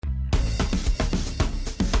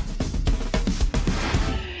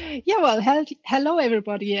Well, hello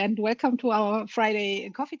everybody, and welcome to our Friday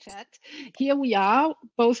coffee chat. Here we are,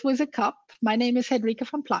 both with a cup. My name is Henrike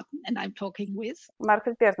van Platten, and I'm talking with.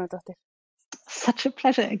 Margret Bjarnadóttir. Such a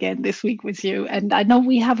pleasure again this week with you. And I know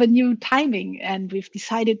we have a new timing, and we've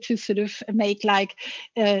decided to sort of make like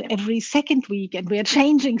every second week, and we are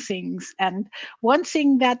changing things. And one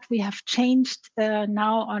thing that we have changed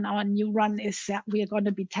now on our new run is that we are going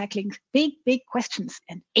to be tackling big questions,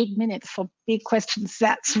 and 8 minutes for big questions.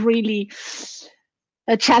 That's really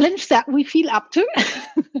a challenge that we feel up to.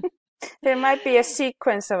 There might be a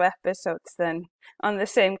sequence of episodes then on the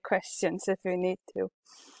same questions if we need to.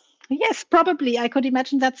 Yes, probably. I could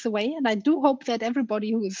imagine that's the way. And I do hope that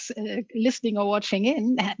everybody who's listening or watching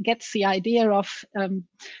in gets the idea of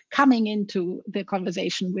coming into the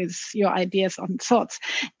conversation with your ideas on thoughts.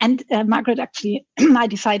 And Margaret, actually, I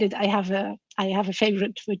decided I have a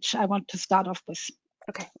favorite, which I want to start off with.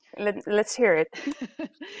 Okay, let's hear it.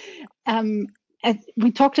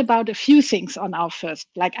 We talked about a few things on our first,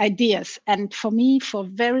 like ideas. And for me, for a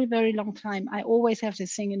very, very long time, I always have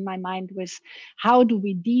this thing in my mind with how do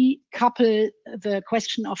we decouple the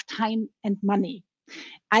question of time and money?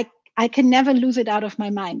 I can never lose it out of my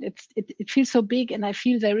mind. It feels so big, and I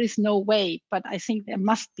feel there is no way, but I think there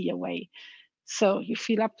must be a way. So you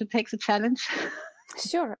feel up to take the challenge?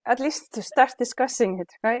 Sure, at least to start discussing it,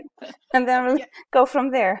 right? And then we'll go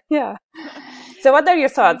from there. Yeah. So what are your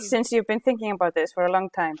thoughts, since you've been thinking about this for a long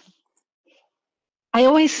time? I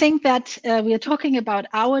always think that we are talking about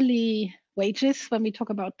hourly wages when we talk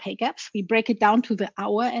about pay gaps. We break it down to the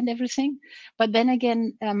hour and everything. But then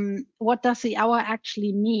again, what does the hour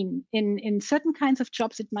actually mean? In certain kinds of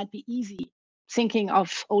jobs, it might be easy. Thinking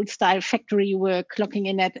of old style factory work, clocking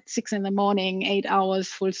in at 6 a.m, 8 hours,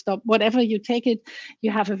 full stop, whatever you take it, you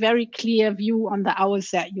have a very clear view on the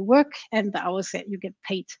hours that you work and the hours that you get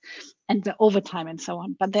paid and the overtime and so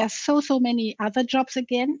on. But there's so many other jobs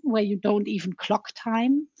again where you don't even clock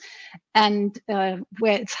time, and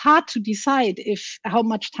where it's hard to decide if how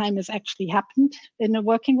much time has actually happened in a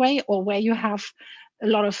working way, or where you have a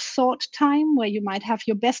lot of thought time, where you might have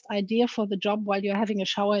your best idea for the job while you're having a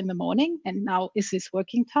shower in the morning. And now, is this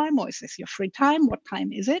working time, or is this your free time? What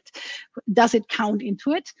time is it? Does it count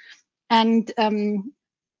into it? And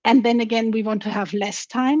then again, we want to have less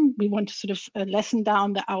time. We want to sort of lessen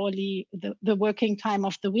down the hourly, the working time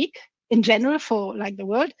of the week in general for like the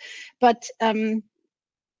world. But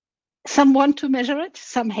some want to measure it.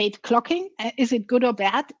 Some hate clocking. Is it good or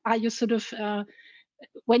bad? Are you sort of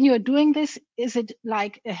when you're doing this, is it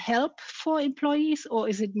like a help for employees, or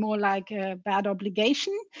is it more like a bad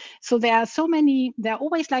obligation? So there are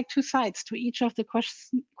always like two sides to each of the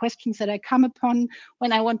questions that I come upon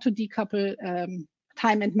when I want to decouple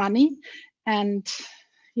time and money. And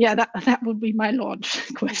yeah, that would be my launch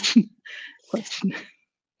question.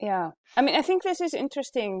 Yeah, I mean, I think this is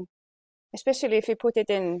interesting, especially if you put it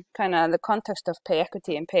in kind of the context of pay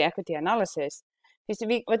equity and pay equity analysis.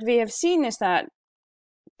 What we have seen is that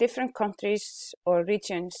different countries or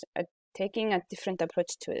regions are taking a different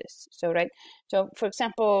approach to this. So, for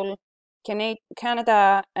example,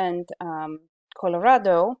 Canada and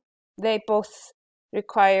Colorado, they both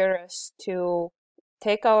require us to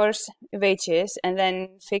take our wages and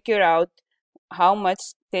then figure out how much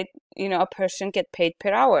did a person get paid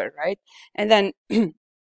per hour, right? And then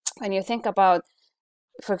when you think about,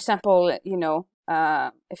 for example,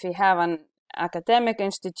 if you have an academic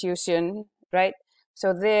institution, right?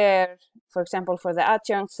 So there, for example, for the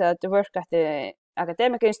adjuncts that work at the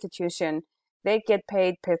academic institution, they get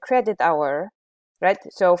paid per credit hour, right?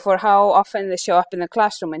 So for how often they show up in the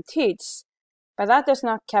classroom and teach, but that does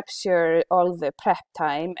not capture all the prep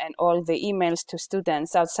time and all the emails to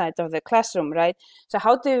students outside of the classroom, right? So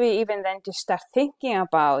how do we even then just start thinking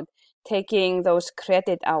about taking those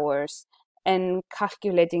credit hours and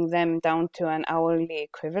calculating them down to an hourly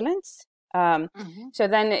equivalence? So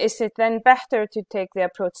then is it then better to take the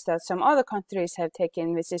approach that some other countries have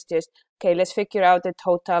taken, which is just, okay, let's figure out the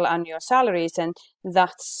total annual salaries, and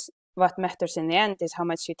that's what matters in the end, is how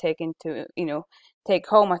much you take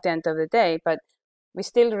home at the end of the day. But we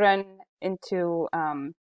still run into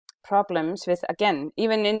problems with, again,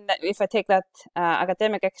 even if I take that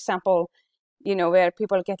academic example, where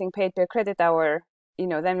people are getting paid per credit hour,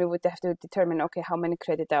 then we would have to determine, okay, how many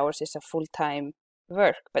credit hours is a full-time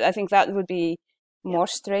work. But I think that would be more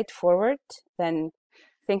straightforward than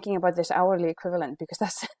thinking about this hourly equivalent, because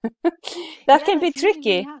that can be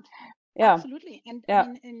tricky. Yeah, absolutely.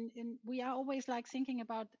 And we are always like thinking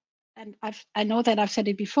about, and I know that I've said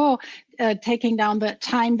it before, taking down the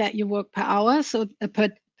time that you work per hour, so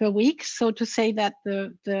per per week. So to say that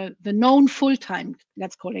the known full-time,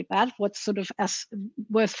 let's call it that, what's sort of as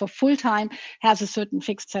worth for full-time has a certain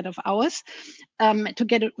fixed set of hours. To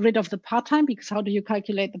get rid of the part-time, because how do you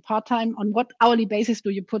calculate the part-time? On what hourly basis do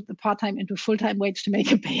you put the part-time into full-time wage to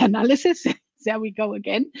make a pay analysis? There we go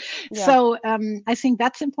again. Yeah. So I think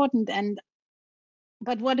that's important.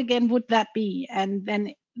 But what again would that be? And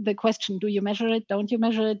then the question, do you measure it? Don't you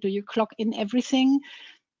measure it? Do you clock in everything?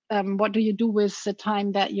 What do you do with the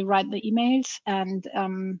time that you write the emails? And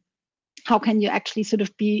how can you actually sort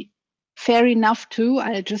of be fair enough to,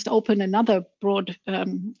 I'll just open another broad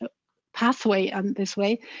pathway on this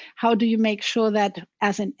way. How do you make sure that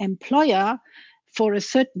as an employer for a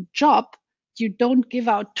certain job, you don't give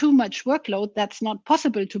out too much workload that's not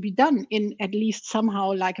possible to be done in at least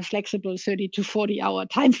somehow like a flexible 30 to 40 hour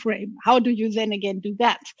time frame? How do you then again do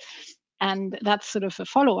that? And that's sort of a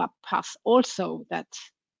follow-up path also that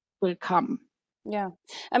will come. Yeah,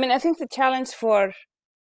 I mean, I think the challenge for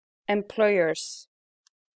employers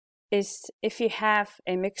is if you have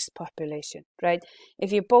a mixed population, right?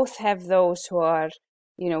 If you both have those who are,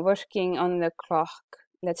 working on the clock,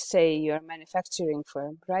 let's say you're a manufacturing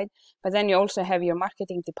firm, right? But then you also have your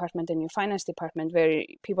marketing department and your finance department where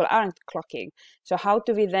people aren't clocking. So how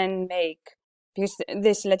do we then because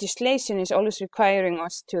this legislation is always requiring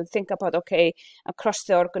us to think about, okay, across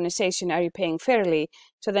the organization, are you paying fairly?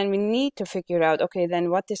 So then we need to figure out, okay,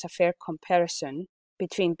 then what is a fair comparison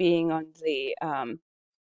between being on the,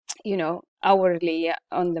 hourly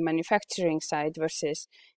on the manufacturing side versus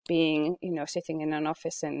being, sitting in an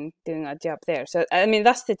office and doing a job there. So, I mean,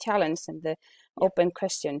 that's the challenge and the open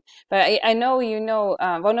question. But I know,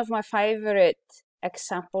 one of my favorite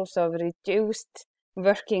examples of reduced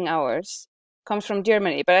working hours comes from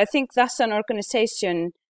Germany. But I think that's an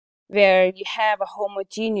organization where you have a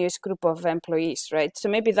homogeneous group of employees, right? So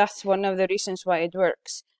maybe that's one of the reasons why it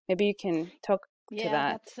works. Maybe you can talk to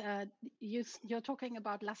that. That's, you're talking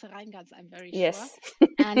about Lasse Reingans, I'm very yes. sure.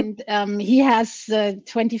 And he has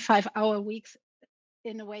 25-hour weeks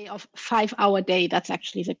in a way of 5-hour day. That's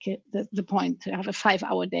actually the point, to have a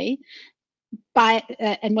 5-hour day.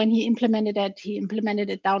 And when he implemented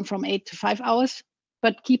it down from 8 to 5 hours,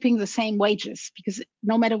 but keeping the same wages, because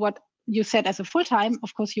no matter what you said as a full-time,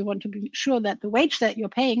 of course, you want to be sure that the wage that you're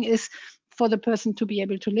paying is for the person to be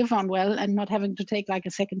able to live on well and not having to take like a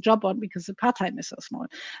second job on because the part-time is so small.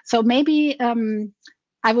 So maybe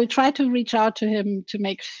I will try to reach out to him to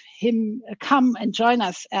make him come and join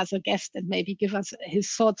us as a guest and maybe give us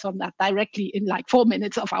his thoughts on that directly in like 4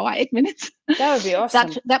 minutes of our 8 minutes. That would be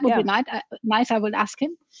awesome. That would be nice. I will ask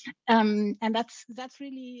him. And that's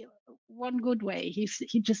really one good way.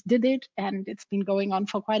 He just did it, and it's been going on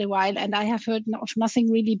for quite a while. And I have heard of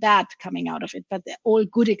nothing really bad coming out of it, but all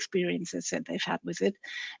good experiences that they've had with it.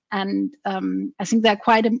 And I think there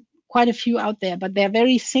are quite a few out there, but they're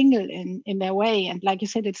very single in their way. And like you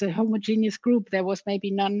said, it's a homogeneous group. There was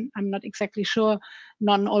maybe none, I'm not exactly sure,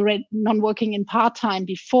 none working in part-time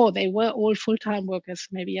before. They were all full-time workers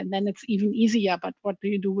maybe, and then it's even easier, but what do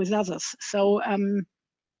you do with others? So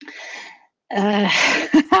I've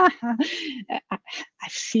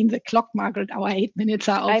seen the clock, Margaret. Our 8 minutes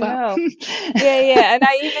are over. I know. Yeah. And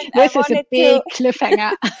this is a big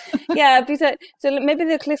cliffhanger. Yeah, because so maybe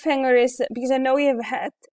the cliffhanger is because I know you've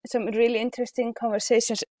had some really interesting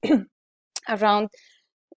conversations around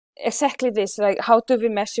exactly this, like how do we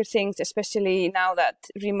measure things, especially now that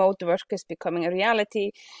remote work is becoming a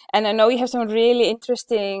reality. And I know you have some really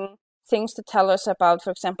interesting things to tell us about, for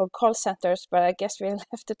example, call centers, but I guess we'll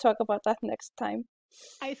have to talk about that next time.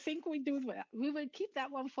 I think we do. We will keep that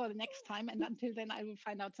one for the next time. And until then, I will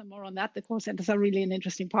find out some more on that. The call centers are really an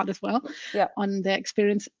interesting part as well on their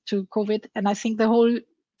experience to COVID. And I think the whole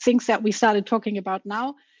things that we started talking about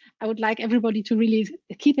now, I would like everybody to really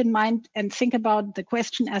keep in mind and think about the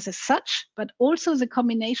question as such, but also the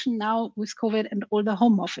combination now with COVID and all the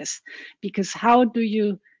home office, because how do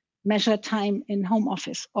you measure time in home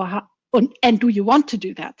office, and do you want to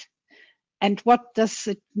do that? And what does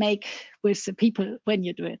it make with the people when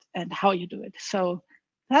you do it and how you do it? So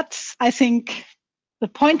that's, I think, the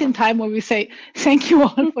point in time where we say, thank you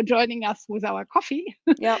all for joining us with our coffee.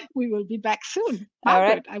 Yeah. We will be back soon.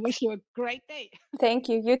 Margaret, I wish you a great day. Thank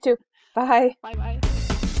you. You too. Bye. Bye-bye.